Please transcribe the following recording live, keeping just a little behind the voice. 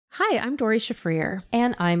Hi, I'm Dory Shafrir.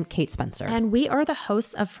 And I'm Kate Spencer. And we are the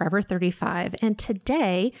hosts of Forever 35. And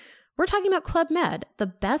today, we're talking about Club Med, the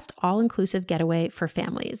best all-inclusive getaway for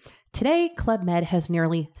families. Today, Club Med has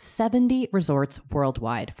nearly 70 resorts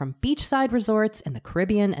worldwide, from beachside resorts in the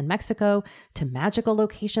Caribbean and Mexico, to magical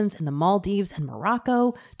locations in the Maldives and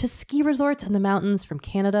Morocco, to ski resorts in the mountains from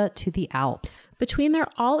Canada to the Alps. Between their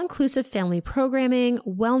all-inclusive family programming,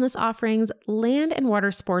 wellness offerings, land and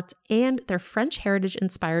water sports, and their French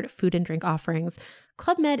heritage-inspired food and drink offerings,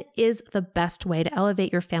 Club Med is the best way to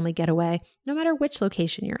elevate your family getaway, no matter which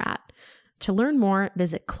location you're at. To learn more,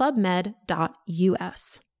 visit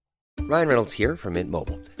clubmed.us. Ryan Reynolds here from Mint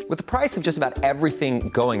Mobile. With the price of just about everything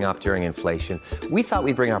going up during inflation, we thought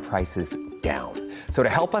we'd bring our prices down. So to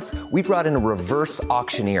help us, we brought in a reverse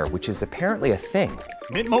auctioneer, which is apparently a thing.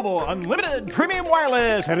 Mint Mobile Unlimited Premium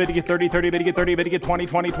Wireless. How to get 30, 30, bit to get 30, bit to get 20,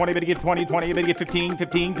 20, 20, bit to get 20, 20, bit to get 15,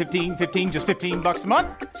 15, 15, 15, just $15 a month?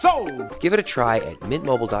 Sold! Give it a try at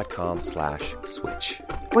mintmobile.com/switch.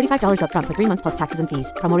 $45 up front for 3 months plus taxes and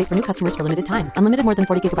fees. Promo rate for new customers for limited time. Unlimited more than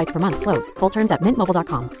 40 gigabytes per month. Slows full terms at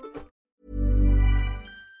mintmobile.com.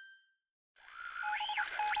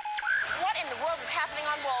 What in the world is happening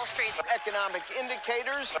on Wall Street? Economic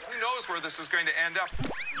indicators. Who knows where this is going to end up?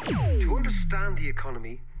 To understand the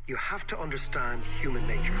economy, you have to understand human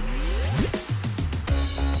nature.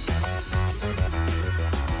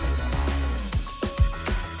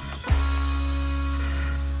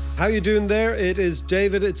 How you doing there? It is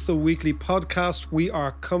David. It's the weekly podcast. We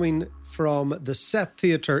are coming from the Set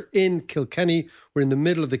Theatre in Kilkenny. We're in the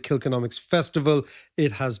middle of the Kilkenomics Festival.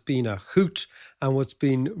 It has been a hoot. And what's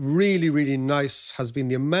been really, really nice has been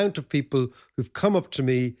the amount of people who've come up to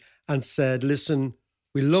me and said, listen,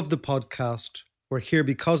 we love the podcast. We're here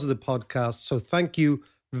because of the podcast. So thank you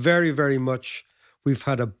very, very much. We've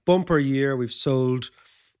had a bumper year. We've sold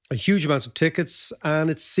a huge amount of tickets. And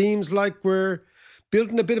it seems like we're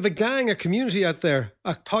building a bit of a gang, a community out there,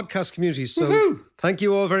 a podcast community. So Thank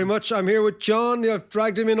you all very much. I'm here with John. I've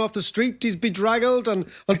dragged him in off the street. He's bedraggled and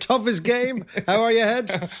on top of his game. How are you,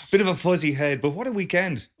 Head? Bit of a fuzzy head, but what a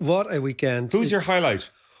weekend. What a weekend. Who's your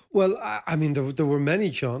highlight? Well, I mean, there were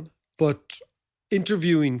many, John, but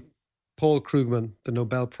interviewing Paul Krugman, the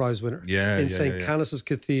Nobel Prize winner, in St. Canice's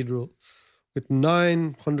Cathedral with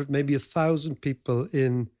 900, maybe 1,000 people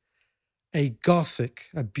in a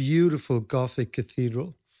beautiful Gothic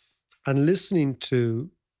cathedral, and listening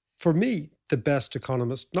to, for me, the best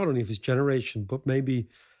economist, not only of his generation, but maybe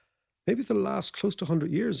the last close to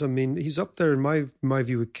 100 years. I mean, he's up there in my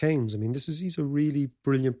view with Keynes. I mean, he's a really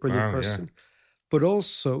brilliant person. Yeah. But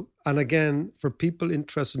also, and again, for people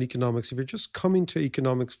interested in economics, if you're just coming to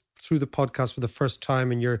economics through the podcast for the first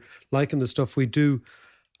time and you're liking the stuff we do,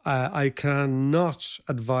 I cannot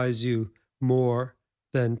advise you more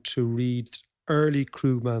than to read early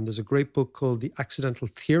Krugman. There's a great book called The Accidental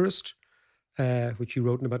Theorist, which he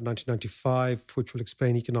wrote in about 1995, which will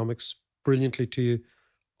explain economics brilliantly to you.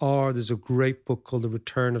 Or there's a great book called The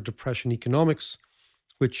Return of Depression Economics,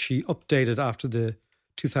 which he updated after the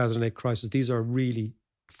 2008 crisis. These are really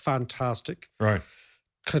fantastic kind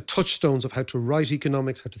of touchstones of how to write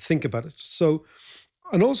economics, how to think about it. So,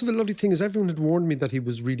 and also the lovely thing is everyone had warned me that he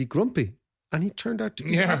was really grumpy. And he turned out to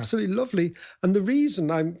be absolutely lovely. And the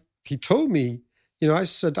reason he told me, I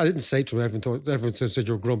said, I didn't say to him, everyone said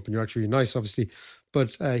you're grump and you're actually nice, obviously.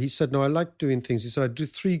 But he said, no, I like doing things. He said, I do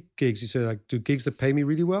 3 gigs. He said, I do gigs that pay me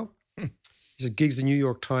really well. He said, gigs the New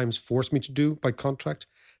York Times forced me to do by contract.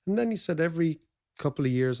 And then he said, every couple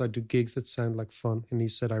of years I do gigs that sound like fun. And he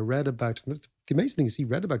said, I read about, and the amazing thing is he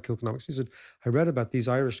read about Kilkenomics. He said, I read about these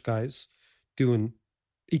Irish guys doing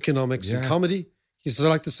economics and comedy. He says, I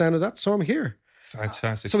like the sound of that, so I'm here.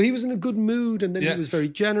 Fantastic. So he was in a good mood, and then he was very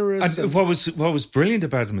generous. And what was brilliant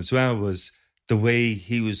about him as well was the way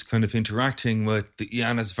he was kind of interacting with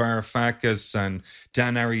Yanis Varoufakis and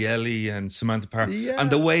Dan Ariely and Samantha Power. Yeah.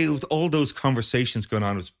 And the way all those conversations going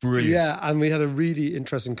on was brilliant. Yeah, and we had a really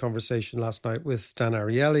interesting conversation last night with Dan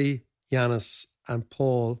Ariely, Yanis and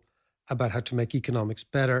Paul about how to make economics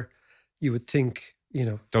better. You would think,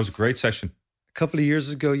 That was a great session. A couple of years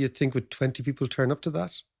ago, you'd think would 20 people turn up to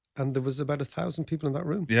that? And there was about 1,000 people in that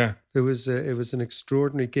room. Yeah. It was an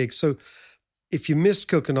extraordinary gig. So if you missed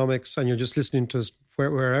Kilkenomics and you're just listening to us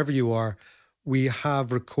wherever you are, we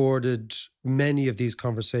have recorded many of these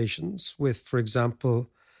conversations with, for example,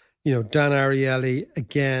 Dan Ariely,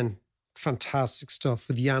 again, fantastic stuff,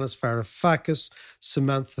 with Yanis Varoufakis.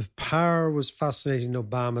 Samantha Power was fascinating,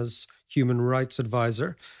 Obama's human rights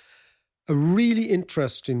advisor. A really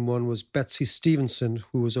interesting one was Betsy Stevenson,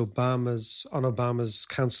 who was Obama's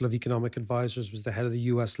Council of Economic Advisors, was the head of the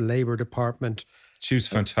US Labor Department. She was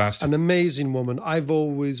fantastic. An amazing woman. I've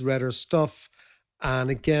always read her stuff. And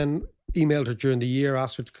again, emailed her during the year,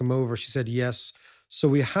 asked her to come over. She said yes. So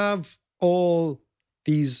we have all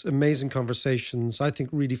these amazing conversations, I think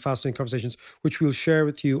really fascinating conversations, which we'll share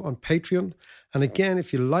with you on Patreon. And again,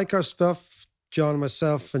 if you like our stuff, John,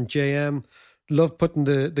 myself and JM love putting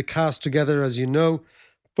the cast together, as you know.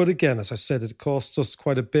 But again, as I said, it costs us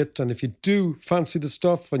quite a bit. And if you do fancy the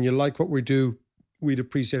stuff and you like what we do, we'd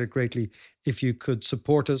appreciate it greatly if you could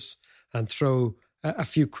support us and throw a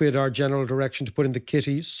few quid our general direction to put in the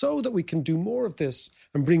kitty so that we can do more of this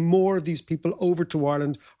and bring more of these people over to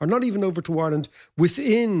Ireland, or not even over to Ireland,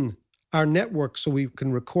 within our network, so we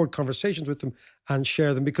can record conversations with them and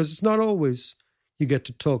share them, because it's not always you get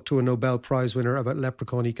to talk to a Nobel Prize winner about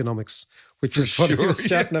leprechaun economics, which is what he was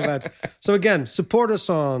chatting about. So again, support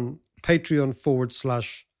us on Patreon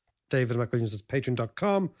 /David McWilliams. It's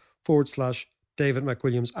patreon.com/David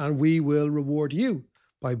McWilliams. And we will reward you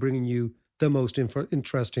by bringing you the most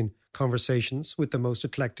interesting conversations with the most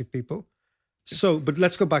eclectic people. So, but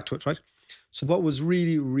let's go back to it, right? So what was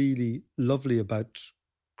really, really lovely about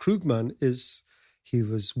Krugman is he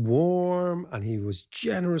was warm and he was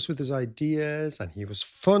generous with his ideas and he was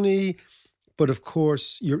funny. But of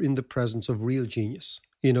course, you're in the presence of real genius,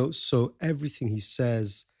 you know, so everything he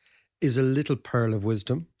says is a little pearl of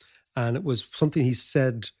wisdom. And it was something he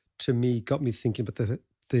said to me, got me thinking about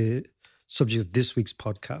the subject of this week's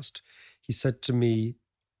podcast. He said to me,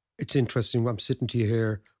 it's interesting, I'm sitting to you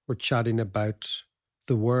here, we're chatting about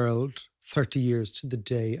the world 30 years to the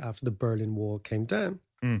day after the Berlin Wall came down,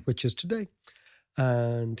 which is today.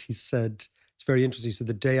 And he said, it's very interesting. He said,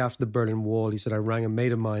 the day after the Berlin Wall, he said, I rang a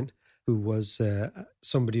mate of mine who was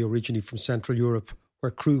somebody originally from Central Europe,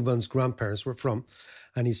 where Krugman's grandparents were from.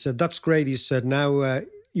 And he said, that's great. He said, now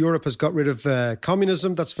Europe has got rid of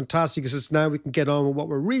communism. That's fantastic. He says, now we can get on with what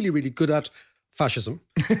we're really, really good at, fascism.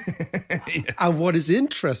 Yeah. And what is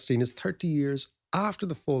interesting is 30 years after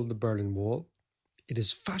the fall of the Berlin Wall, it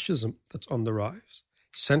is fascism that's on the rise.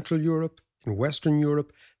 Central Europe, in Western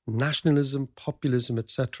Europe, nationalism, populism,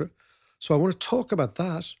 etc. So I want to talk about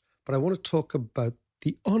that, but I want to talk about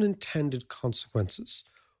the unintended consequences.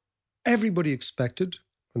 Everybody expected,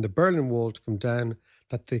 when the Berlin Wall to come down,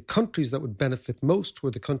 that the countries that would benefit most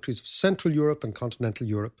were the countries of Central Europe and continental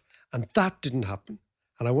Europe. And that didn't happen.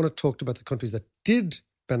 And I want to talk about the countries that did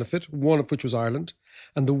benefit, one of which was Ireland,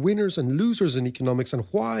 and the winners and losers in economics, and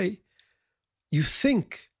why you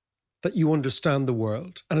think that you understand the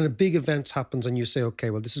world. And then a big event happens and you say,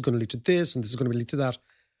 okay, well, this is going to lead to this and this is going to lead to that.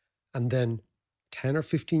 And then 10 or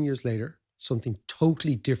 15 years later, something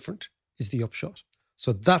totally different is the upshot.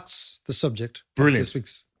 So that's the subject. Brilliant. Of this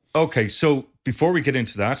week's. Okay, so before we get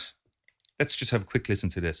into that, let's just have a quick listen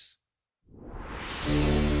to this.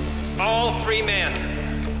 All free men,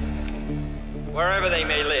 wherever they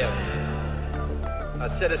may live, are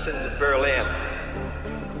citizens of Berlin.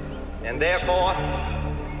 And therefore,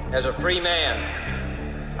 as a free man,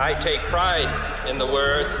 I take pride in the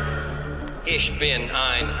words, Ich bin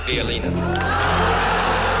ein Berliner.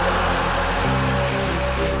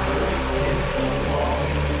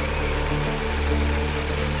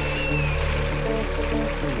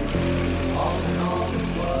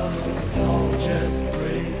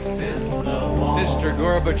 Mr.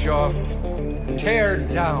 Gorbachev, tear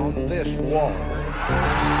down this wall.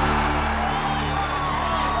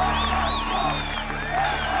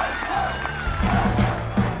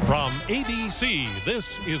 From ABC,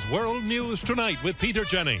 this is World News Tonight with Peter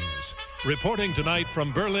Jennings. Reporting tonight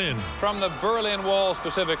from Berlin. From the Berlin Wall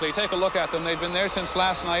specifically, take a look at them. They've been there since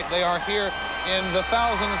last night. They are here in the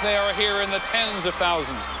thousands. They are here in the tens of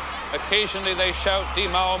thousands. Occasionally they shout, Die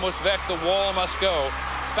Mauer muss weg, the wall must go.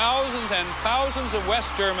 Thousands and thousands of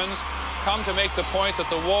West Germans come to make the point that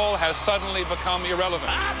the wall has suddenly become irrelevant.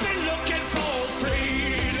 I've been looking for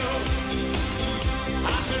freedom.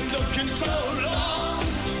 I've been looking so long.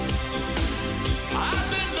 I've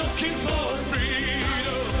been looking for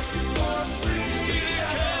freedom. Still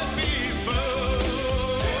it can't be found.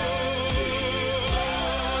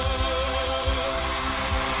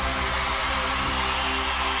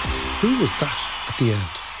 Who was that at the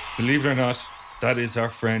end? Believe it or not, that is our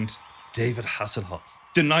friend David Hasselhoff,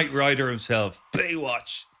 the Knight Rider himself,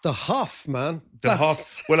 Baywatch. The Hoff, man. The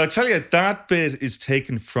Hoff. Well, I tell you, that bit is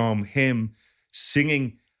taken from him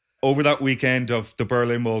singing over that weekend of the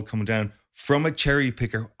Berlin Wall coming down from a cherry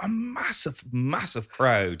picker, a massive, massive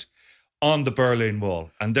crowd on the Berlin Wall.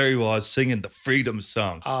 And there he was singing the Freedom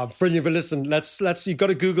Song. Brilliant. But listen, let's you got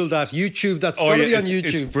to Google that. YouTube, that's got to be on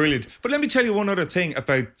YouTube. It's brilliant. But let me tell you one other thing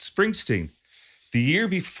about Springsteen. The year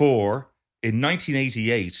before, in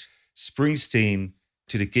 1988, Springsteen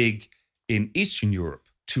did a gig in Eastern Europe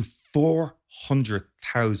to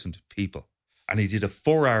 400,000 people. And he did a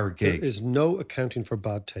 4-hour gig. There is no accounting for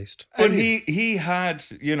bad taste. But he had,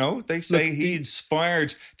 you know, they say he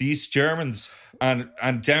inspired the East Germans and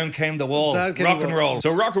down came the wall. Rock and roll.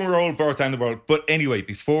 So rock and roll brought down the world. But anyway,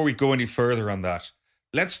 before we go any further on that,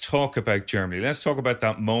 let's talk about Germany. Let's talk about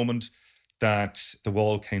that moment that the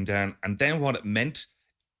wall came down and then what it meant,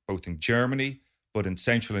 both in Germany, but in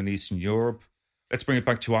Central and Eastern Europe. Let's bring it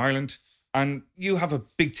back to Ireland. And you have a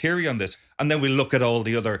big theory on this. And then we'll look at all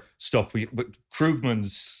the other stuff. With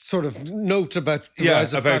Krugman's sort of note about the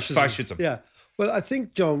rise of fascism. Yeah. Well, I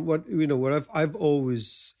think, John, what I've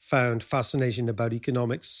always found fascinating about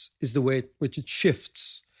economics is the way in which it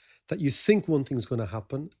shifts. That you think one thing's going to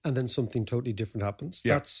happen and then something totally different happens.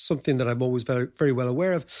 Yeah. That's something that I'm always very, very well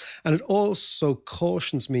aware of. And it also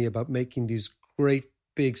cautions me about making these great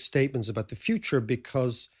big statements about the future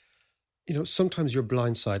because, you know, sometimes you're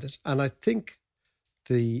blindsided. And I think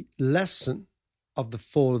the lesson of the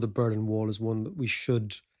fall of the Berlin Wall is one that we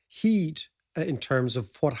should heed in terms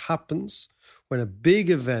of what happens when a big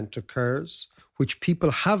event occurs, which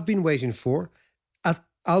people have been waiting for,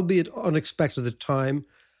 albeit unexpected at the time,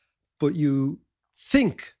 but you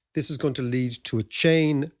think this is going to lead to a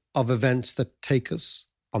chain of events that take us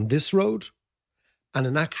on this road, and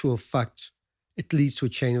in actual fact, it leads to a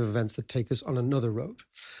chain of events that take us on another road.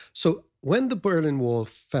 So when the Berlin Wall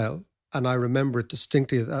fell, and I remember it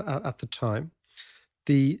distinctly at the time,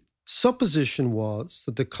 the supposition was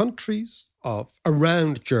that the countries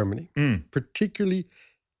around Germany, particularly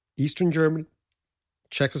Eastern Germany,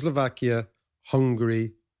 Czechoslovakia,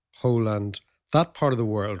 Hungary, Poland, that part of the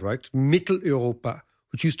world, right? Mitteleuropa,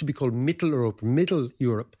 which used to be called Mitteleuropa, Middle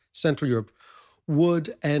Europe, Central Europe,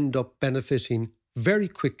 would end up benefiting very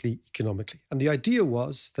quickly economically. And the idea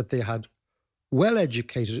was that they had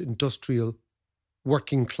well-educated industrial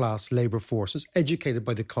working class labour forces educated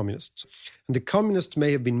by the communists. And the communists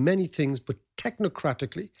may have been many things, but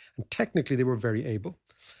technocratically and technically they were very able.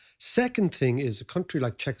 Second thing is a country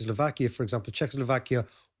like Czechoslovakia, for example. Czechoslovakia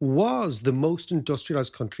was the most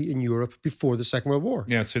industrialized country in Europe before the Second World War.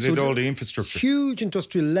 Yeah, so they did all the infrastructure. Huge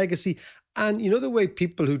industrial legacy. And you know the way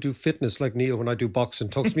people who do fitness, like Neil, when I do boxing,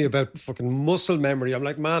 talks to me about fucking muscle memory. I'm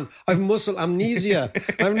like, man, I've muscle amnesia.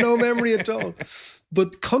 I have no memory at all.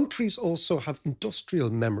 But countries also have industrial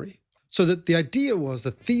memory. So that the idea was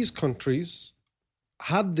that these countries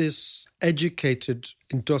had this educated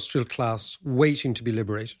industrial class waiting to be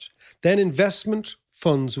liberated. Then investment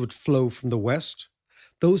funds would flow from the West.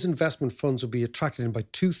 Those investment funds would be attracted in by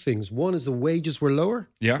two things. One is the wages were lower,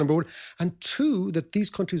 number one. And two, that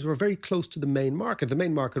these countries were very close to the main market. The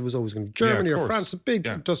main market was always going to be Germany or France, a big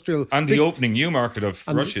industrial... And the opening new market of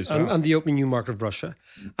Russia as well. And the opening new market of Russia.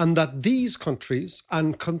 And that these countries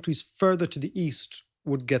and countries further to the east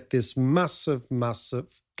would get this massive,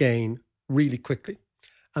 massive gain really quickly.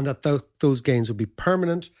 And that those gains would be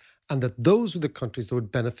permanent. And that those were the countries that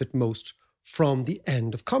would benefit most from the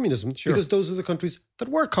end of communism, because those are the countries that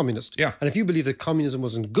were communist. Yeah. And if you believe that communism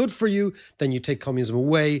wasn't good for you, then you take communism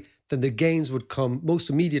away, then the gains would come most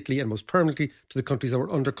immediately and most permanently to the countries that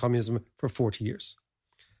were under communism for 40 years.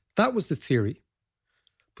 That was the theory.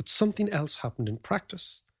 But something else happened in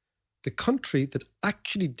practice. The country that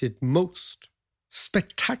actually did most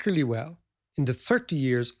spectacularly well in the 30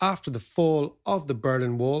 years after the fall of the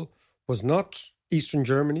Berlin Wall was not Eastern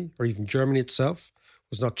Germany or even Germany itself,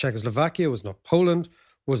 was not Czechoslovakia, was not Poland,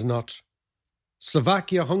 was not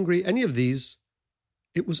Slovakia, Hungary, any of these.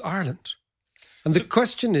 It was Ireland. And the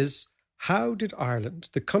question is, how did Ireland,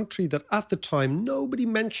 the country that at the time nobody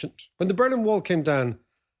mentioned, when the Berlin Wall came down,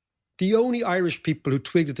 the only Irish people who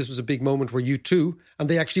twigged that this was a big moment were U2, and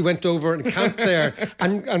they actually went over and camped there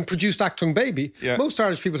and produced Achtung Baby. Yeah. Most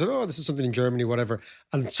Irish people said, oh, this is something in Germany, whatever.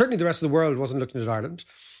 And certainly the rest of the world wasn't looking at Ireland.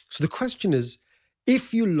 So the question is,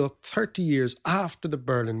 if you look 30 years after the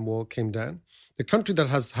Berlin Wall came down, the country that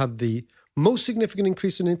has had the most significant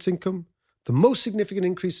increase in its income, the most significant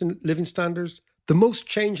increase in living standards, the most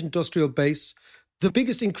changed industrial base, the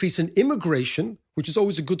biggest increase in immigration, which is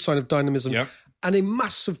always a good sign of dynamism, and a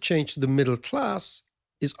massive change to the middle class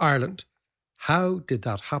is Ireland. How did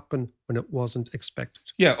that happen when it wasn't expected?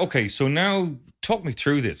 Yeah, okay. So now talk me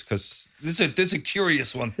through this, because this is a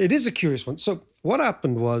curious one. It is a curious one. So what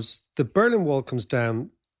happened was the Berlin Wall comes down.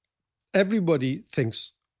 Everybody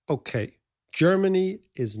thinks, okay, Germany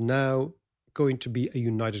is now going to be a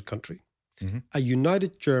united country. Mm-hmm. A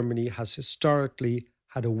united Germany has historically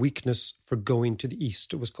had a weakness for going to the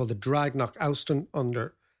east. It was called the Drag nach Osten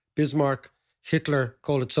under Bismarck. Hitler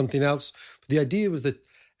called it something else. But the idea was that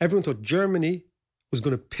everyone thought Germany was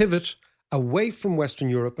going to pivot away from Western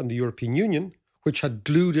Europe and the European Union, which had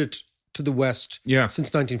glued it to the West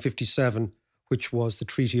since 1957, which was the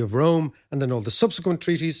Treaty of Rome, and then all the subsequent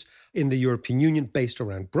treaties in the European Union based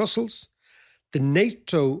around Brussels. The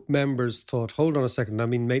NATO members thought, hold on a second. I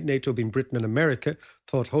mean, NATO being Britain and America,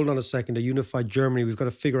 thought, hold on a second, a unified Germany, we've got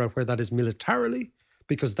to figure out where that is militarily,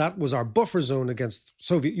 because that was our buffer zone against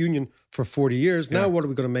Soviet Union for 40 years. Now, what are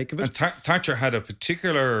we going to make of it? And Thatcher had a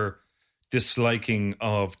particular disliking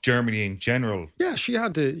of Germany in general. Yeah, she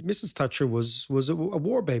had Mrs. Thatcher was a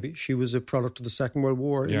war baby. She was a product of the Second World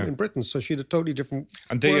War in Britain, so she had a totally different.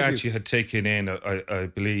 And they actually had taken in, I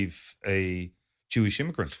believe, a Jewish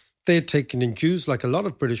immigrant. They had taken in Jews, like a lot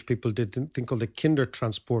of British people did, a thing called the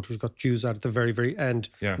Kindertransport, which got Jews out at the very, very end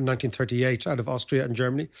in 1938 out of Austria and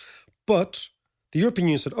Germany. But the European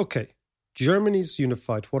Union said, okay, Germany's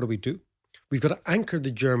unified. What do we do? We've got to anchor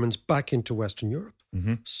the Germans back into Western Europe.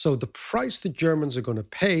 Mm-hmm. So the price the Germans are going to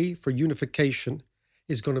pay for unification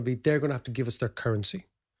is going to be, they're going to have to give us their currency,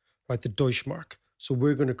 right? The Deutschmark. So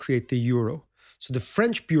we're going to create the euro. So the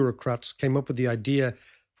French bureaucrats came up with the idea,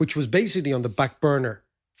 which was basically on the back burner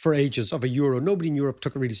for ages, of a euro. Nobody in Europe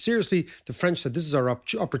took it really seriously. The French said, this is our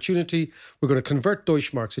opportunity. We're going to convert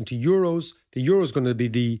Deutschmarks into euros. The euro is going to be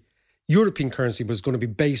the European currency, but it's going to be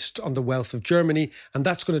based on the wealth of Germany. And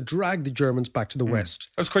that's going to drag the Germans back to the West.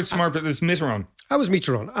 That was quite smart, but there's Mitterrand. That was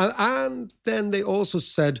Mitterrand. And then they also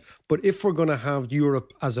said, but if we're going to have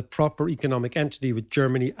Europe as a proper economic entity with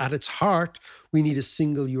Germany at its heart, we need a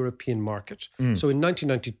single European market. So in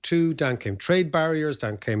 1992, down came trade barriers,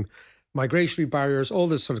 down came migratory barriers, all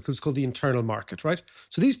this sort of, it's called the internal market, right?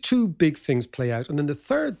 So these two big things play out. And then the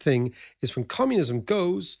third thing is when communism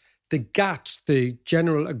goes, the GATT, the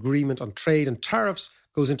General Agreement on Trade and Tariffs,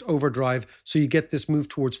 goes into overdrive. So you get this move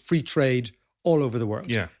towards free trade all over the world.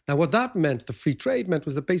 Yeah. Now, what that meant, the free trade meant,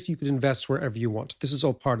 was that basically you could invest wherever you want. This is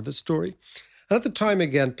all part of the story. And at the time,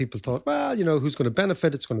 again, people thought, well, you know, who's going to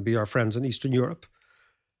benefit? It's going to be our friends in Eastern Europe.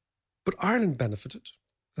 But Ireland benefited.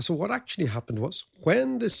 And so what actually happened was,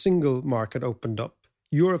 when the single market opened up,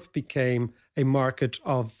 Europe became a market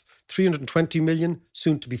of 320 million,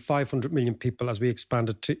 soon to be 500 million people as we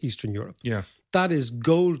expanded to Eastern Europe. Yeah. That is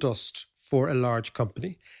gold dust for a large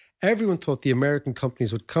company. Everyone thought the American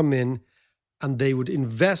companies would come in and they would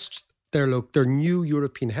invest their new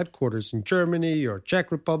European headquarters in Germany or Czech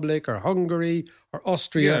Republic or Hungary or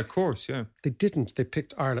Austria. Yeah, of course, yeah. They didn't. They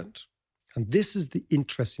picked Ireland. And this is the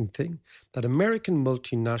interesting thing, that American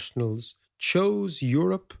multinationals chose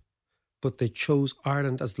Europe, but they chose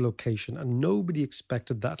Ireland as the location, and nobody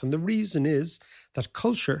expected that. And the reason is that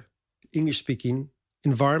culture, English-speaking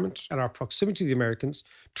environment, and our proximity to the Americans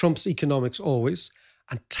trumps economics always,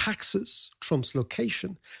 and taxes trumps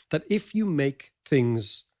location. That if you make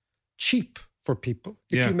things cheap for people,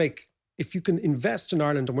 if you can invest in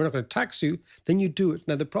Ireland and we're not going to tax you, then you do it.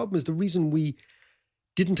 Now, the problem is, the reason we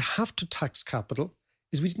didn't have to tax capital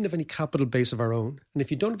is we didn't have any capital base of our own. And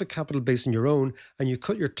if you don't have a capital base in your own and you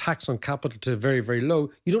cut your tax on capital to very, very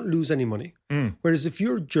low, you don't lose any money. Whereas if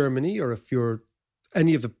you're Germany or if you're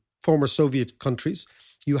any of the former Soviet countries,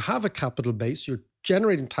 you have a capital base, you're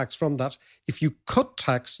generating tax from that. If you cut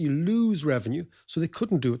tax, you lose revenue. So they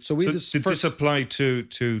couldn't do it. So did this apply to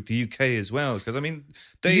the UK as well? Because, I mean,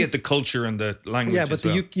 they had the culture and the language as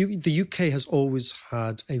well. The UK has always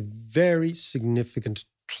had a very significant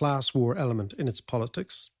class war element in its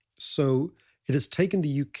politics. So it has taken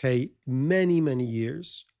the UK many, many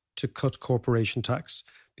years to cut corporation tax,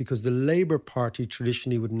 because the Labour Party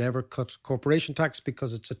traditionally would never cut corporation tax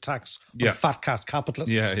because it's a tax on fat cat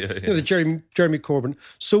capitalists. Yeah. You know, the Jeremy Corbyn.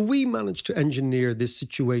 So we managed to engineer this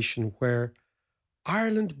situation where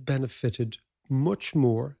Ireland benefited much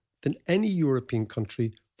more than any European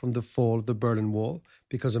country from the fall of the Berlin Wall,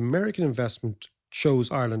 because American investment chose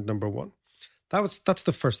Ireland number one. That's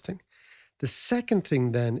the first thing. The second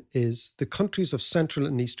thing then is the countries of Central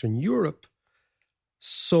and Eastern Europe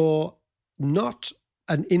saw not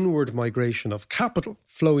an inward migration of capital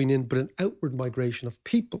flowing in, but an outward migration of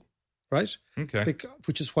people, right? Okay.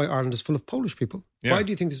 Which is why Ireland is full of Polish people. Yeah. Why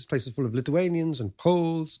do you think this place is full of Lithuanians and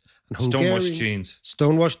Poles and Hungarians?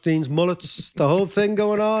 Stonewashed jeans, mullets, the whole thing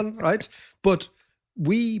going on, right? But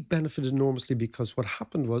we benefited enormously because what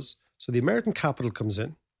happened was, so the American capital comes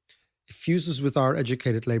in, it fuses with our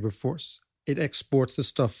educated labour force, it exports the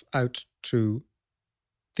stuff out to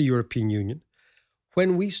the European Union.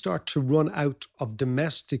 When we start to run out of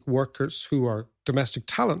domestic workers who are domestic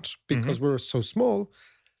talent, because we're so small,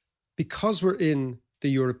 because we're in the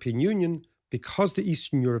European Union, because the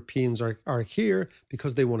Eastern Europeans are here,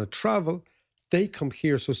 because they want to travel, they come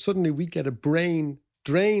here. So suddenly we get a brain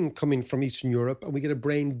drain coming from Eastern Europe and we get a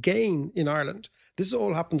brain gain in Ireland. This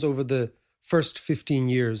all happens over the first 15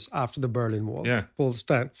 years after the Berlin Wall falls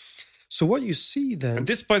down. So what you see then... And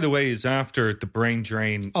this, by the way, is after the brain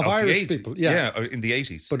drain of Irish people. Yeah, in the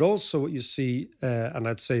 80s. But also what you see, and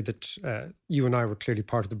I'd say that you and I were clearly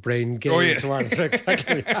part of the brain game to Ireland.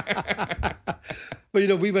 Exactly.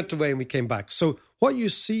 But, we went away and we came back. So what you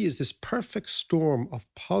see is this perfect storm of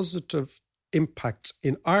positive impacts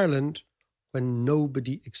in Ireland when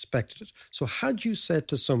nobody expected it. So had you said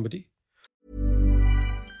to somebody...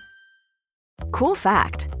 Cool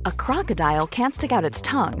fact, a crocodile can't stick out its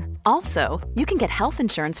tongue. Also, you can get health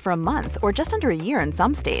insurance for a month or just under a year in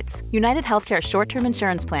some states. United Healthcare short-term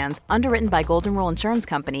insurance plans, underwritten by Golden Rule Insurance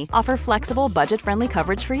Company, offer flexible, budget-friendly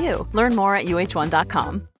coverage for you. Learn more at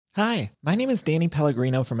uh1.com. Hi, my name is Danny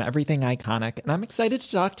Pellegrino from Everything Iconic, and I'm excited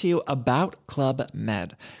to talk to you about Club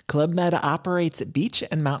Med. Club Med operates beach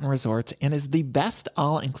and mountain resorts and is the best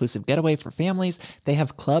all-inclusive getaway for families. They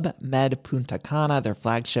have Club Med Punta Cana, their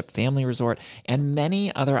flagship family resort, and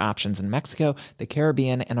many other options in Mexico, the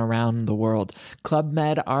Caribbean, and around the world. Club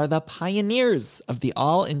Med are the pioneers of the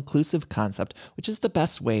all-inclusive concept, which is the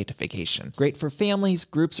best way to vacation. Great for families,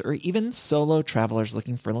 groups, or even solo travelers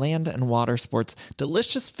looking for land and water sports,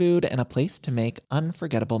 delicious food, and a place to make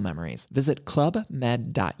unforgettable memories. Visit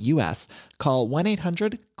clubmed.us, call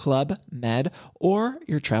 1-800-CLUB-MED, or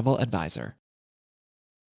your travel advisor.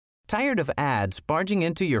 Tired of ads barging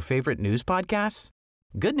into your favorite news podcasts?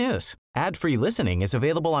 Good news. Ad-free listening is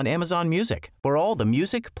available on Amazon Music for all the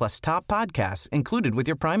music plus top podcasts included with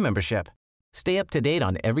your Prime membership. Stay up to date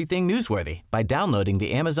on everything newsworthy by downloading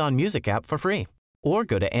the Amazon Music app for free or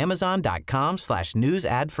go to amazon.com/news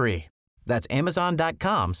ad free. That's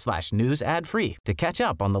amazon.com/news ad free to catch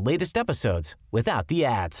up on the latest episodes without the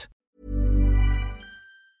ads.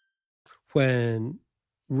 When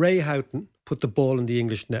Ray Houghton put the ball in the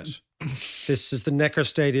English net, this is the Neckar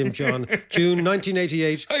Stadium, John, June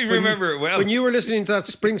 1988. I remember it well. When you were listening to that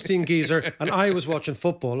Springsteen geezer and I was watching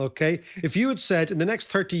football, okay? If you had said in the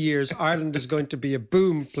next 30 years, Ireland is going to be a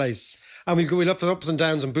boom place and we'll have ups and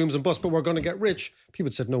downs and booms and busts, but we're going to get rich, people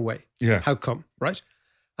would said, no way. Yeah. How come, right?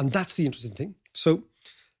 And that's the interesting thing. So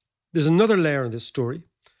there's another layer in this story.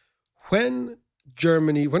 When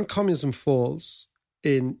communism falls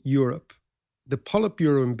in Europe, the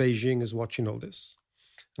Politburo in Beijing is watching all this.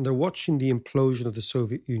 And they're watching the implosion of the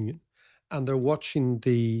Soviet Union. And they're watching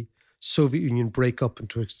the Soviet Union break up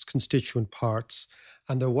into its constituent parts.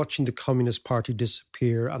 And they're watching the Communist Party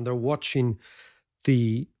disappear. And they're watching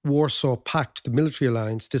the Warsaw Pact, the military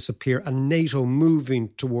alliance, disappear, and NATO moving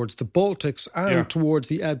towards the Baltics and towards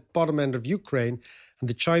the bottom end of Ukraine. And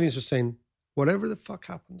the Chinese are saying, whatever the fuck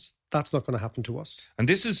happens, that's not going to happen to us. And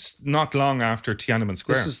this is not long after Tiananmen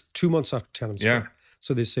Square. This is 2 months after Tiananmen Square.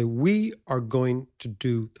 So they say, we are going to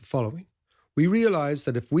do the following. We realize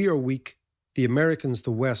that if we are weak, the Americans,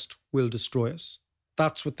 the West, will destroy us.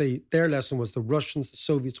 That's what their lesson was. The Russians, the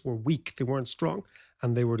Soviets were weak. They weren't strong,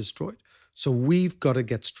 and they were destroyed. So we've got to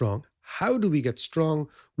get strong. How do we get strong?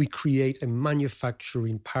 We create a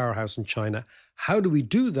manufacturing powerhouse in China. How do we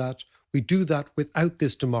do that? We do that without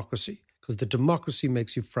this democracy, because the democracy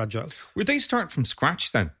makes you fragile. Would they start from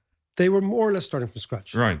scratch then? They were more or less starting from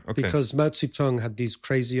scratch. Right, okay. Because Mao Zedong had these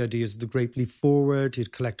crazy ideas of the Great Leap Forward. He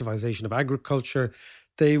had collectivization of agriculture.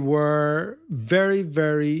 They were very,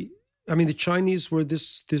 very... I mean, the Chinese were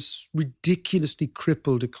this ridiculously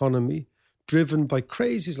crippled economy driven by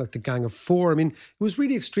crazies like the Gang of Four. I mean, it was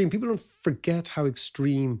really extreme. People don't forget how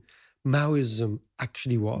extreme Maoism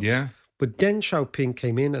actually was. Yeah. But Deng Xiaoping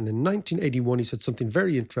came in, and in 1981, he said something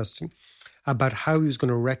very interesting about how he was going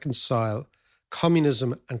to reconcile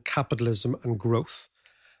communism and capitalism and growth.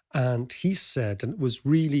 And he said, and it was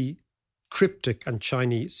really cryptic and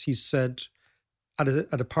Chinese, he said at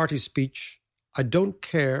a party speech, I don't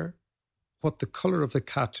care what the color of the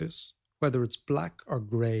cat is, whether it's black or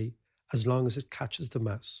grey, as long as it catches the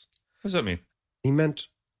mouse. What does that mean? He meant,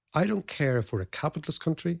 I don't care if we're a capitalist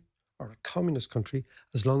country or a communist country,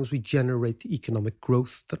 as long as we generate the economic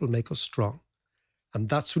growth that will make us strong. And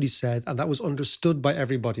that's what he said. And that was understood by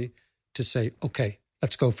everybody to say, okay,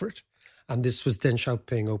 let's go for it. And this was Deng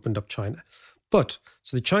Xiaoping opened up China. But,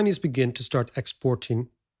 so the Chinese begin to start exporting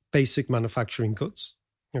basic manufacturing goods.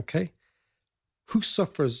 Okay? Who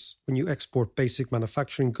suffers when you export basic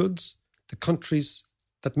manufacturing goods? The countries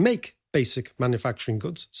that make basic manufacturing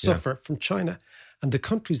goods suffer from China. And the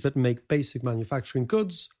countries that make basic manufacturing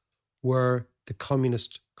goods were the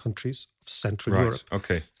communist countries of Central Europe.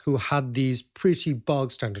 Okay. Who had these pretty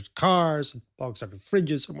bog standard cars, and bog standard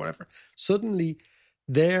fridges and whatever. Suddenly,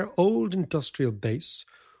 their old industrial base,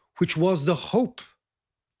 which was the hope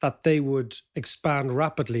that they would expand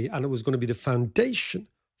rapidly and it was going to be the foundation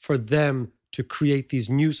for them to create these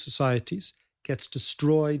new societies, gets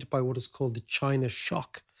destroyed by what is called the China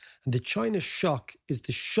shock. And the China shock is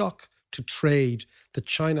the shock to trade that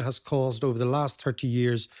China has caused over the last 30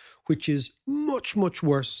 years, which is much, much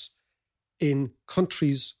worse in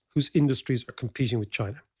countries whose industries are competing with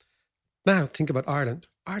China. Now, think about Ireland.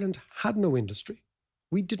 Ireland had no industry.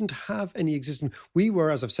 We didn't have any existence. We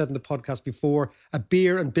were, as I've said in the podcast before, a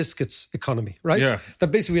beer and biscuits economy, right? Yeah.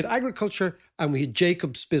 That basically we had agriculture and we had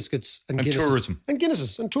Jacob's biscuits and Guinness. Tourism. And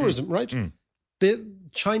Guinnesses and tourism, right? The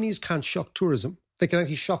Chinese can't shock tourism. They can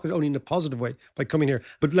actually shock it only in a positive way by coming here.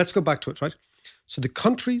 But let's go back to it, right? So the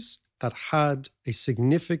countries that had a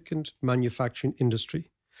significant manufacturing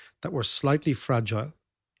industry that were slightly fragile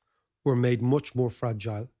were made much more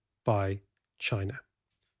fragile by China.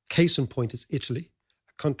 Case in point is Italy,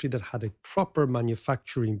 a country that had a proper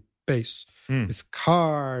manufacturing base with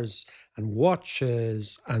cars and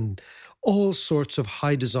watches and all sorts of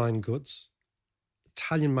high design goods.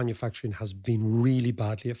 Italian manufacturing has been really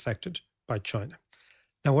badly affected by China.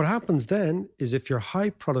 Now, what happens then is if your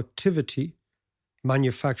high productivity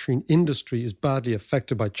manufacturing industry is badly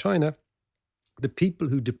affected by China, the people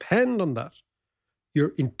who depend on that,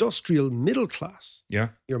 your industrial middle class,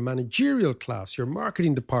 your managerial class, your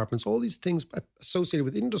marketing departments, all these things associated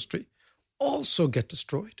with industry also get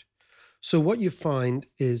destroyed. So what you find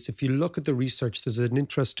is if you look at the research, there's an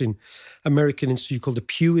interesting American institute called the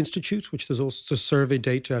Pew Institute, which there's also survey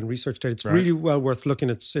data and research data. It's really well worth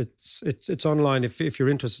looking at. It's online if you're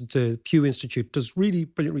interested. The Pew Institute does really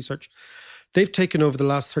brilliant research. They've taken over the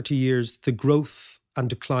last 30 years the growth and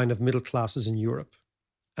decline of middle classes in Europe.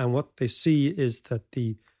 And what they see is that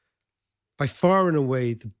by far and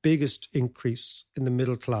away, the biggest increase in the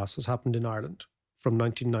middle class has happened in Ireland from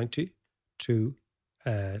 1990 to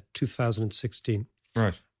 2016.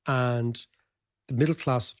 Right. And the middle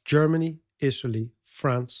class of Germany, Italy,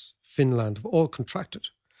 France, Finland have all contracted.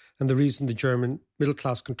 And the reason the German middle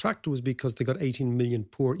class contracted was because they got 18 million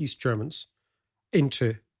poor East Germans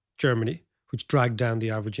into Germany, which dragged down the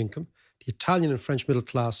average income. The Italian and French middle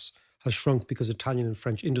class has shrunk because Italian and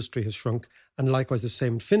French industry has shrunk. And likewise the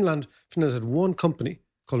same in Finland. Finland had one company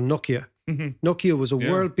called Nokia. Nokia was a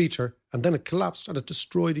world beater, and then it collapsed and it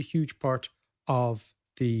destroyed a huge part of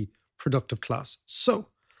the productive class. So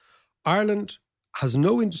Ireland has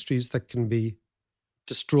no industries that can be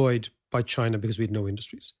destroyed by China because we had no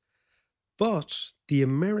industries. But the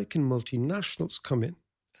American multinationals come in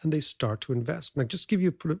and they start to invest. And I'll just give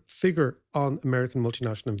you a figure on American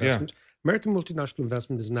multinational investment. American multinational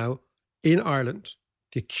investment is now in Ireland,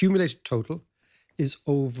 the accumulated total is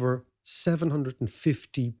over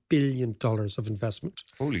 $750 billion of investment.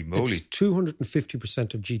 Holy moly. It's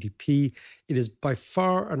 250% of GDP. It is by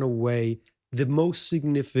far and away the most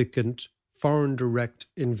significant foreign direct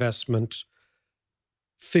investment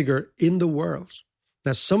figure in the world.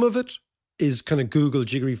 Now, some of it is kind of Google,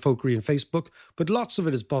 jiggery, fokery, and Facebook, but lots of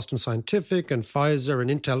it is Boston Scientific and Pfizer and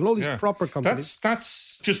Intel and all these proper companies.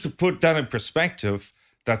 That's just to put that in perspective,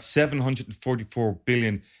 that $744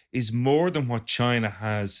 billion is more than what China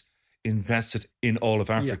has invested in all of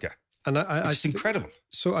Africa. And it's incredible.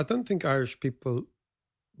 So I don't think Irish people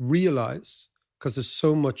realize, because there's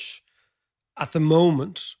so much at the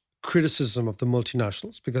moment criticism of the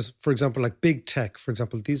multinationals, because for example, like big tech, for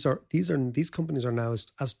example, these companies are now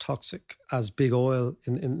as toxic as big oil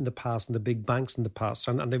in the past and the big banks in the past,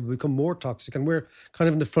 and they've become more toxic, and we're kind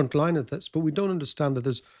of in the front line of this, but we don't understand that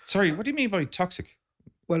there's... Sorry, what do you mean by toxic?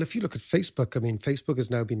 Well, if you look at Facebook, I mean, Facebook has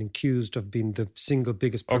now been accused of being the single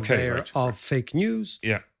biggest purveyor of fake news.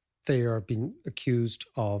 Yeah. They are being accused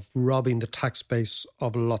of robbing the tax base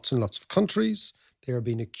of lots and lots of countries. They are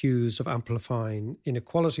being accused of amplifying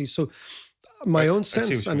inequality. So my own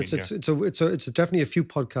sense, and it's definitely a few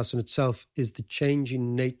podcasts in itself, is the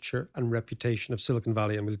changing nature and reputation of Silicon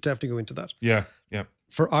Valley. And we'll definitely go into that. Yeah.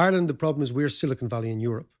 For Ireland, the problem is we're Silicon Valley in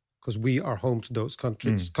Europe because we are home to those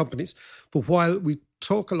companies. But while we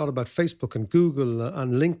talk a lot about Facebook and Google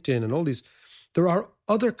and LinkedIn and all these, there are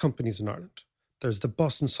other companies in Ireland. There's the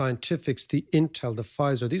Boston Scientifics, the Intel, the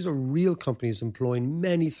Pfizer. These are real companies employing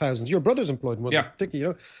many thousands. Your brother's employed one,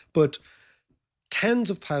 particularly, but tens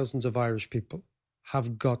of thousands of Irish people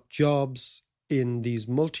have got jobs in these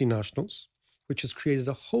multinationals, which has created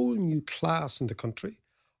a whole new class in the country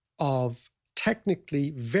of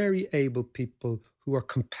technically very able people who are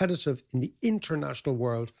competitive in the international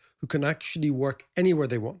world, who can actually work anywhere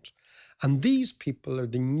they want. And these people are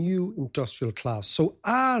the new industrial class. So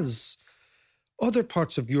as other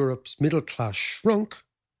parts of Europe's middle class shrunk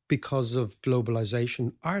because of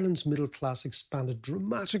globalization, Ireland's middle class expanded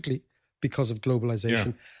dramatically because of globalization.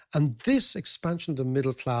 Yeah. And this expansion of the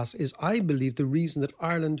middle class is, I believe, the reason that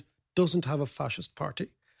Ireland doesn't have a fascist party.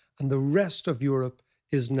 And the rest of Europe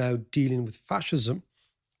is now dealing with fascism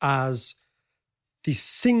as the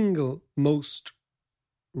single most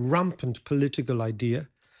rampant political idea.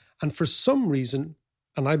 And for some reason,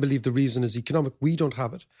 and I believe the reason is economic, we don't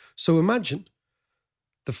have it. So imagine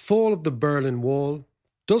the fall of the Berlin Wall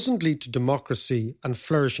doesn't lead to democracy and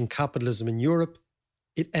flourishing capitalism in Europe.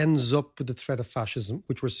 It ends up with the threat of fascism,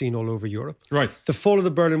 which we're seeing all over Europe. Right. The fall of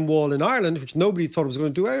the Berlin Wall in Ireland, which nobody thought was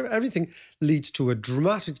going to do everything, leads to a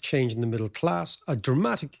dramatic change in the middle class, a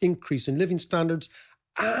dramatic increase in living standards,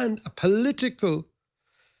 and a political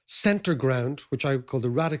centre ground, which I call the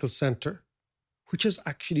radical centre, which has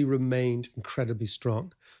actually remained incredibly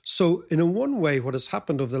strong. So in a one way, what has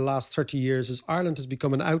happened over the last 30 years is Ireland has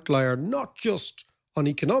become an outlier, not just on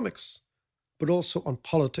economics, but also on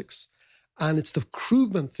politics. And it's the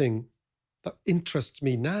Krugman thing that interests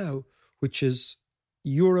me now, which is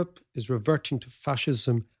Europe is reverting to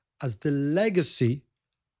fascism as the legacy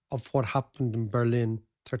of what happened in Berlin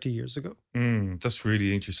 30 years ago. That's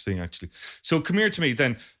really interesting, actually. So come here to me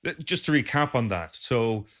then, just to recap on that.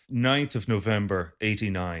 So 9th of November,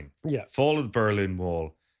 89, fall of the Berlin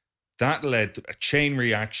Wall. That led to a chain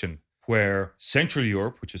reaction where Central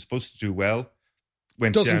Europe, which is supposed to do well,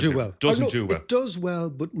 Doesn't do well. It does well,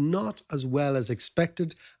 but not as well as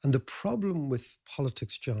expected. And the problem with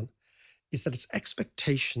politics, John, is that its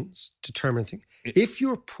expectations determine things. If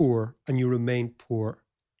you're poor and you remain poor,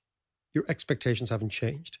 your expectations haven't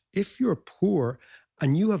changed. If you're poor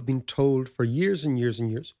and you have been told for years and years and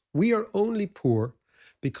years, we are only poor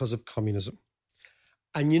because of communism.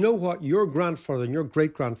 And you know what? Your grandfather and your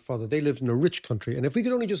great-grandfather, they lived in a rich country. And if we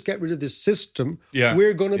could only just get rid of this system,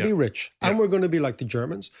 we're going to be rich. And we're going to be like the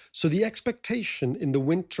Germans. So the expectation in the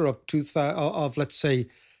winter of let's say,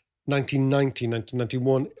 1990,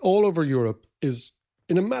 1991, all over Europe is,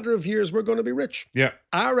 in a matter of years, we're going to be rich. Yeah.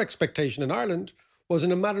 Our expectation in Ireland was,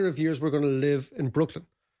 in a matter of years, we're going to live in Brooklyn.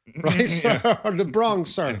 Right? Or the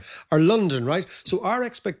Bronx, or London, right? So our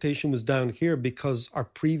expectation was down here because our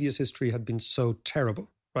previous history had been so terrible,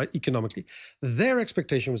 right, economically. Their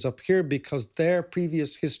expectation was up here because their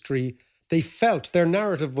previous history, they felt, their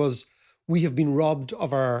narrative was, we have been robbed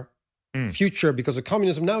of our future because of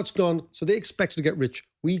communism. Now it's gone, so they expected to get rich.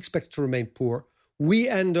 We expected to remain poor. We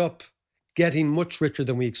end up getting much richer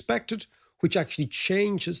than we expected, which actually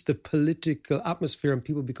changes the political atmosphere and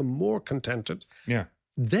people become more contented. Yeah.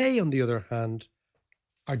 They, on the other hand,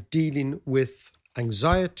 are dealing with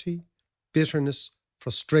anxiety, bitterness,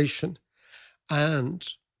 frustration, and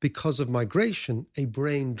because of migration, a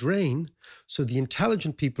brain drain. So the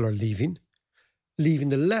intelligent people are leaving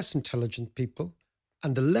the less intelligent people,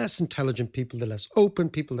 and the less intelligent people, the less open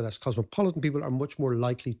people, the less cosmopolitan people are much more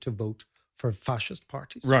likely to vote for fascist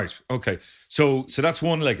parties. Right. Okay. So that's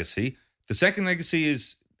one legacy. The second legacy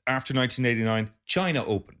is, after 1989, China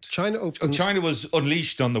opened. China was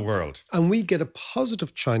unleashed on the world. And we get a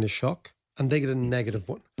positive China shock and they get a negative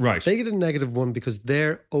one. Right. They get a negative one because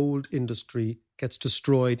their old industry gets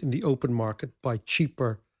destroyed in the open market by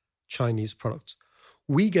cheaper Chinese products.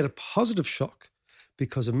 We get a positive shock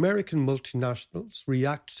because American multinationals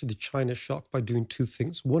react to the China shock by doing two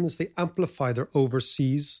things. One is they amplify their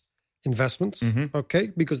overseas investments,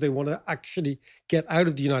 okay, because they want to actually get out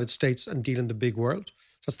of the United States and deal in the big world.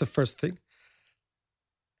 That's the first thing.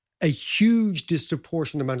 A huge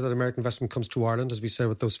disproportionate amount of that American investment comes to Ireland, as we say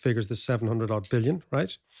with those figures, the 700-odd billion,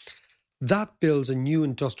 right? That builds a new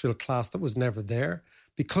industrial class that was never there.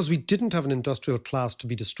 Because we didn't have an industrial class to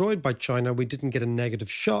be destroyed by China, we didn't get a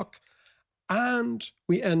negative shock. And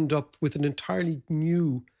we end up with an entirely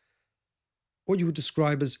new, what you would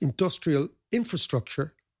describe as industrial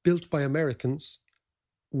infrastructure built by Americans,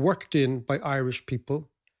 worked in by Irish people.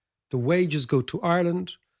 The wages go to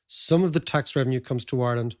Ireland. Some of the tax revenue comes to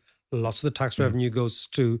Ireland. Lots of the tax revenue goes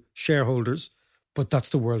to shareholders. But that's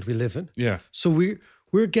the world we live in. Yeah. So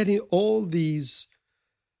we're getting all these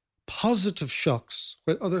positive shocks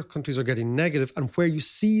when other countries are getting negative. And where you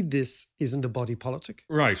see this is in the body politic.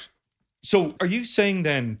 Right. So are you saying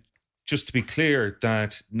then, just to be clear,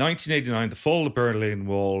 that 1989, the fall of the Berlin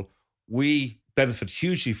Wall, we benefit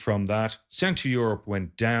hugely from that. Central Europe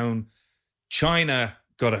went down. China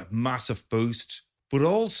got a massive boost, but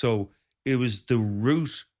also it was the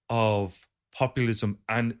root of populism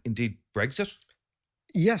and indeed Brexit.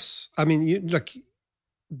 Yes. I mean,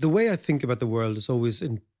 the way I think about the world is always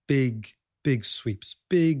in big sweeps,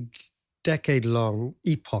 big decade-long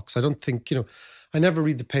epochs. I don't think, I never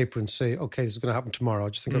read the paper and say, okay, this is going to happen tomorrow. I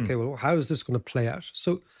just think, okay, well, how is this going to play out?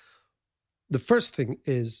 So the first thing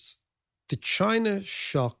is the China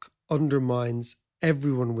shock undermines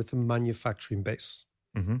everyone with a manufacturing base.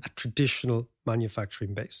 A traditional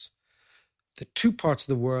manufacturing base. The two parts of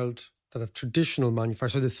the world that have traditional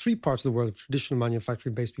manufacturing. So the three parts of the world of traditional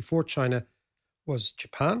manufacturing base before China was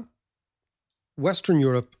Japan, Western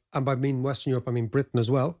Europe, and by Western Europe, I mean Britain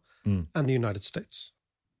as well, and the United States.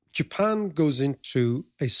 Japan goes into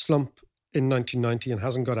a slump in 1990 and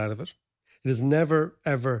hasn't got out of it. It has never,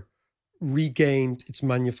 ever regained its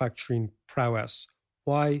manufacturing prowess.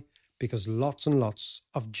 Why? Because lots and lots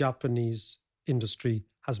of Japanese industry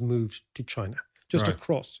has moved to China, just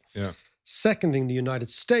across. Yeah. Second thing, the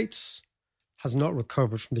United States has not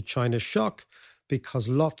recovered from the China shock because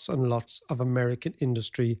lots and lots of American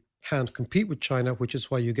industry can't compete with China, which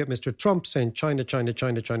is why you get Mr. Trump saying China, China,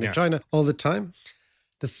 China, China, China all the time.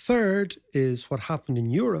 The third is what happened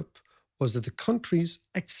in Europe was that the countries,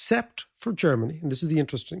 except for Germany, and this is the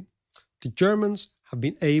interesting, the Germans have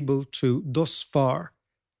been able to, thus far,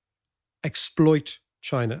 exploit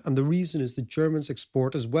China. And the reason is the Germans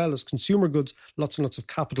export, as well as consumer goods, lots and lots of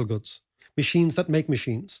capital goods, machines that make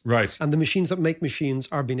machines. Right. And the machines that make machines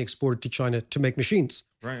are being exported to China to make machines.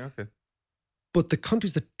 Right, okay. But the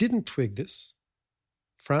countries that didn't twig this,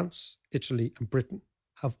 France, Italy, and Britain,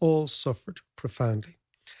 have all suffered profoundly.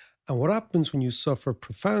 And what happens when you suffer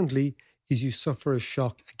profoundly is you suffer a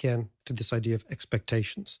shock again to this idea of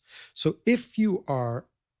expectations. So if you are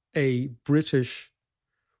a British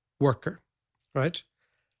worker, right,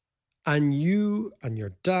 and you and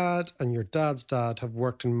your dad and your dad's dad have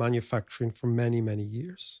worked in manufacturing for many, many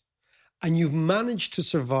years, and you've managed to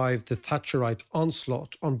survive the Thatcherite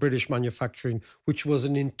onslaught on British manufacturing, which was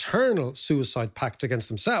an internal suicide pact against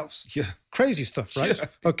themselves. Yeah. Crazy stuff, right? Yeah.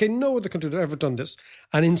 Okay, no other country had ever done this.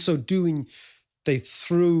 And in so doing, they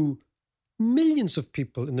threw millions of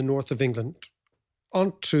people in the north of England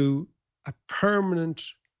onto a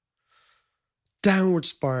permanent downward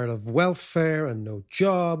spiral of welfare and no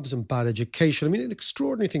jobs and bad education. I mean, an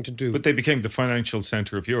extraordinary thing to do. But they became the financial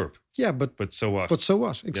centre of Europe. Yeah, but so what? But so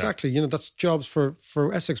what? Exactly. Yeah. You know, that's jobs for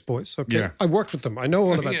Essex boys. Okay, yeah. I worked with them. I know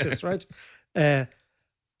all about this, right?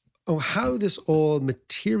 How this all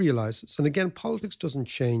materializes. And again, politics doesn't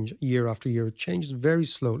change year after year. It changes very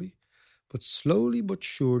slowly. But slowly but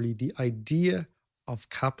surely, the idea of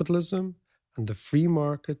capitalism and the free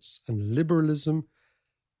markets and liberalism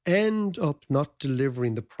end up not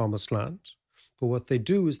delivering the promised land. But what they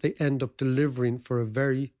do is they end up delivering for a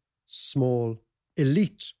very small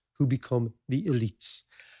elite who become the elites.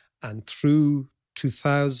 And through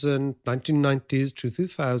 1990s to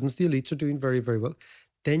 2000s, the elites are doing very, very well.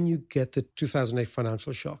 Then you get the 2008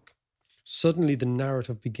 financial shock. Suddenly the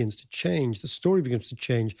narrative begins to change. The story begins to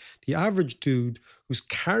change. The average dude who's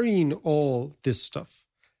carrying all this stuff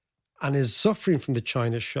and is suffering from the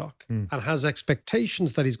China shock and has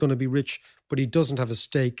expectations that he's going to be rich, but he doesn't have a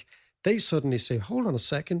stake, they suddenly say, hold on a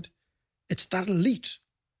second, it's that elite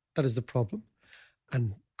that is the problem.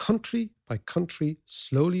 And country by country,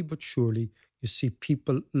 slowly but surely, you see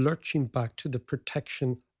people lurching back to the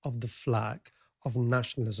protection of the flag, of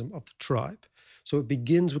nationalism, of the tribe. So it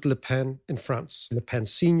begins with Le Pen in France, Le Pen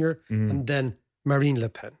Senior, and then Marine Le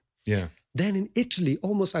Pen. Yeah. Then in Italy,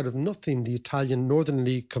 almost out of nothing, the Italian Northern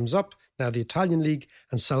League comes up, now the Italian League,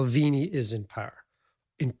 and Salvini is in power.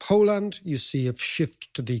 In Poland, you see a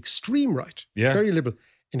shift to the extreme right, very liberal.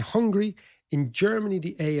 In Hungary, in Germany,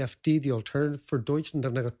 the AfD, the Alternative for Deutschland,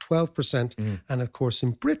 have now got 12%. And of course,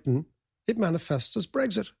 in Britain, it manifests as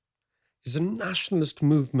Brexit. It's a nationalist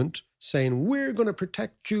movement saying, we're going to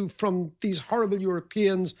protect you from these horrible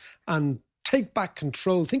Europeans and take back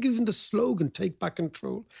control. Think even the slogan, take back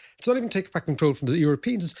control. It's not even take back control from the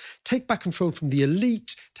Europeans. It's take back control from the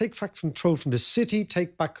elite, take back control from the city,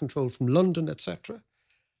 take back control from London, etc.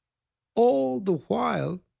 All the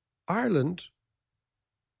while, Ireland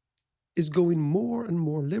is going more and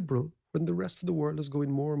more liberal when the rest of the world is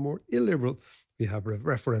going more and more illiberal. We have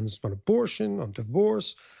referendums on abortion, on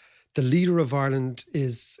divorce. The leader of Ireland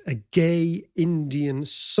is a gay Indian,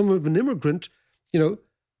 son of an immigrant. You know,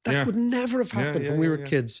 that would never have happened when we were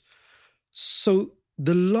kids. So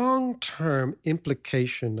the long-term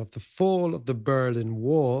implication of the fall of the Berlin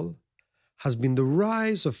Wall has been the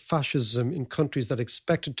rise of fascism in countries that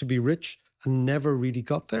expected to be rich and never really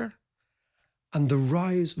got there, and the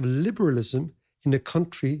rise of liberalism in a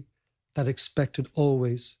country that expected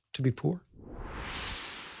always to be poor.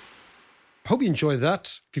 Hope you enjoy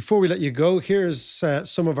that. Before we let you go, here's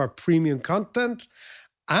some of our premium content.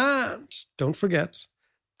 And don't forget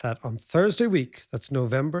that on Thursday week, that's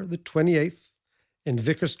November the 28th, in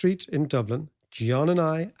Vicar Street in Dublin, John and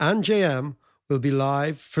I and JM will be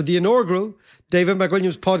live for the inaugural David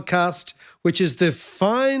McWilliams podcast, which is the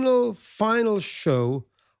final show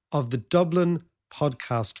of the Dublin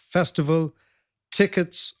Podcast Festival.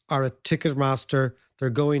 Tickets are at Ticketmaster. They're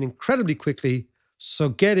going incredibly quickly. So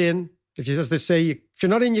get in, If you, as they say, if you're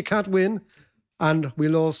not in, you can't win. And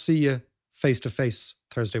we'll all see you face-to-face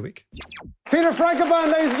Thursday week. Peter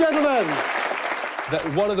Frankopan, ladies and gentlemen.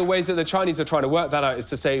 One of the ways that the Chinese are trying to work that out is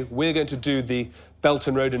to say, we're going to do the Belt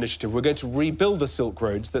and Road Initiative. We're going to rebuild the Silk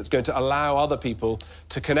Roads that's going to allow other people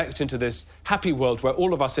to connect into this happy world where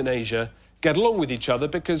all of us in Asia get along with each other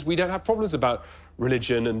because we don't have problems about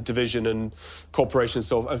religion and division and cooperation.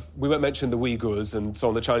 So we won't mention the Uyghurs and so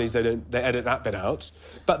on. The Chinese, they edit that bit out.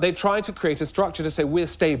 But they try to create a structure to say we're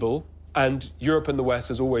stable and Europe and the West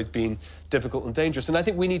has always been difficult and dangerous. And I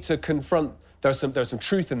think we need to confront, there's some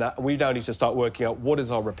truth in that, and we now need to start working out what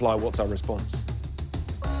is our reply, what's our response.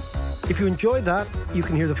 If you enjoyed that, you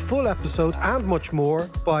can hear the full episode and much more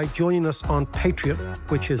by joining us on Patreon,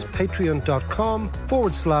 which is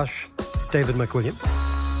patreon.com/David McWilliams.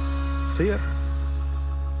 See ya.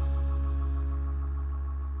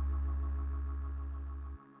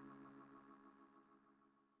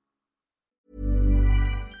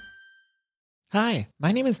 Hi,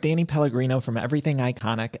 my name is Danny Pellegrino from Everything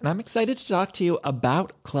Iconic, and I'm excited to talk to you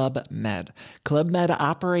about Club Med. Club Med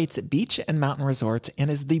operates beach and mountain resorts and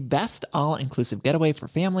is the best all-inclusive getaway for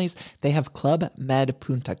families. They have Club Med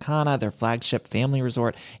Punta Cana, their flagship family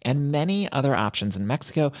resort, and many other options in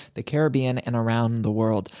Mexico, the Caribbean, and around the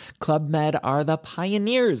world. Club Med are the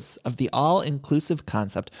pioneers of the all-inclusive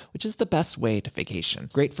concept, which is the best way to vacation.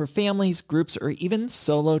 Great for families, groups, or even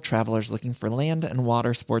solo travelers looking for land and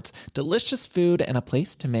water sports, delicious food, and a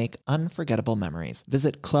place to make unforgettable memories.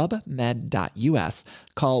 Visit clubmed.us,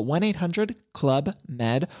 call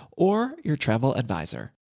 1-800-CLUB-MED, or your travel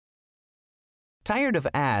advisor. Tired of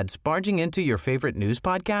ads barging into your favorite news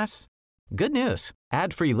podcasts? Good news.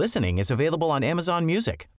 Ad-free listening is available on Amazon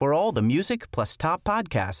Music for all the music plus top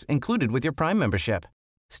podcasts included with your Prime membership.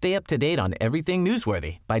 Stay up to date on everything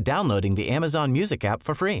newsworthy by downloading the Amazon Music app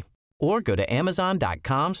for free or go to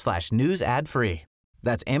amazon.com/news ad free.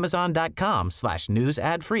 That's amazon.com/news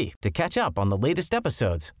ad free to catch up on the latest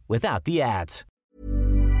episodes without the ads.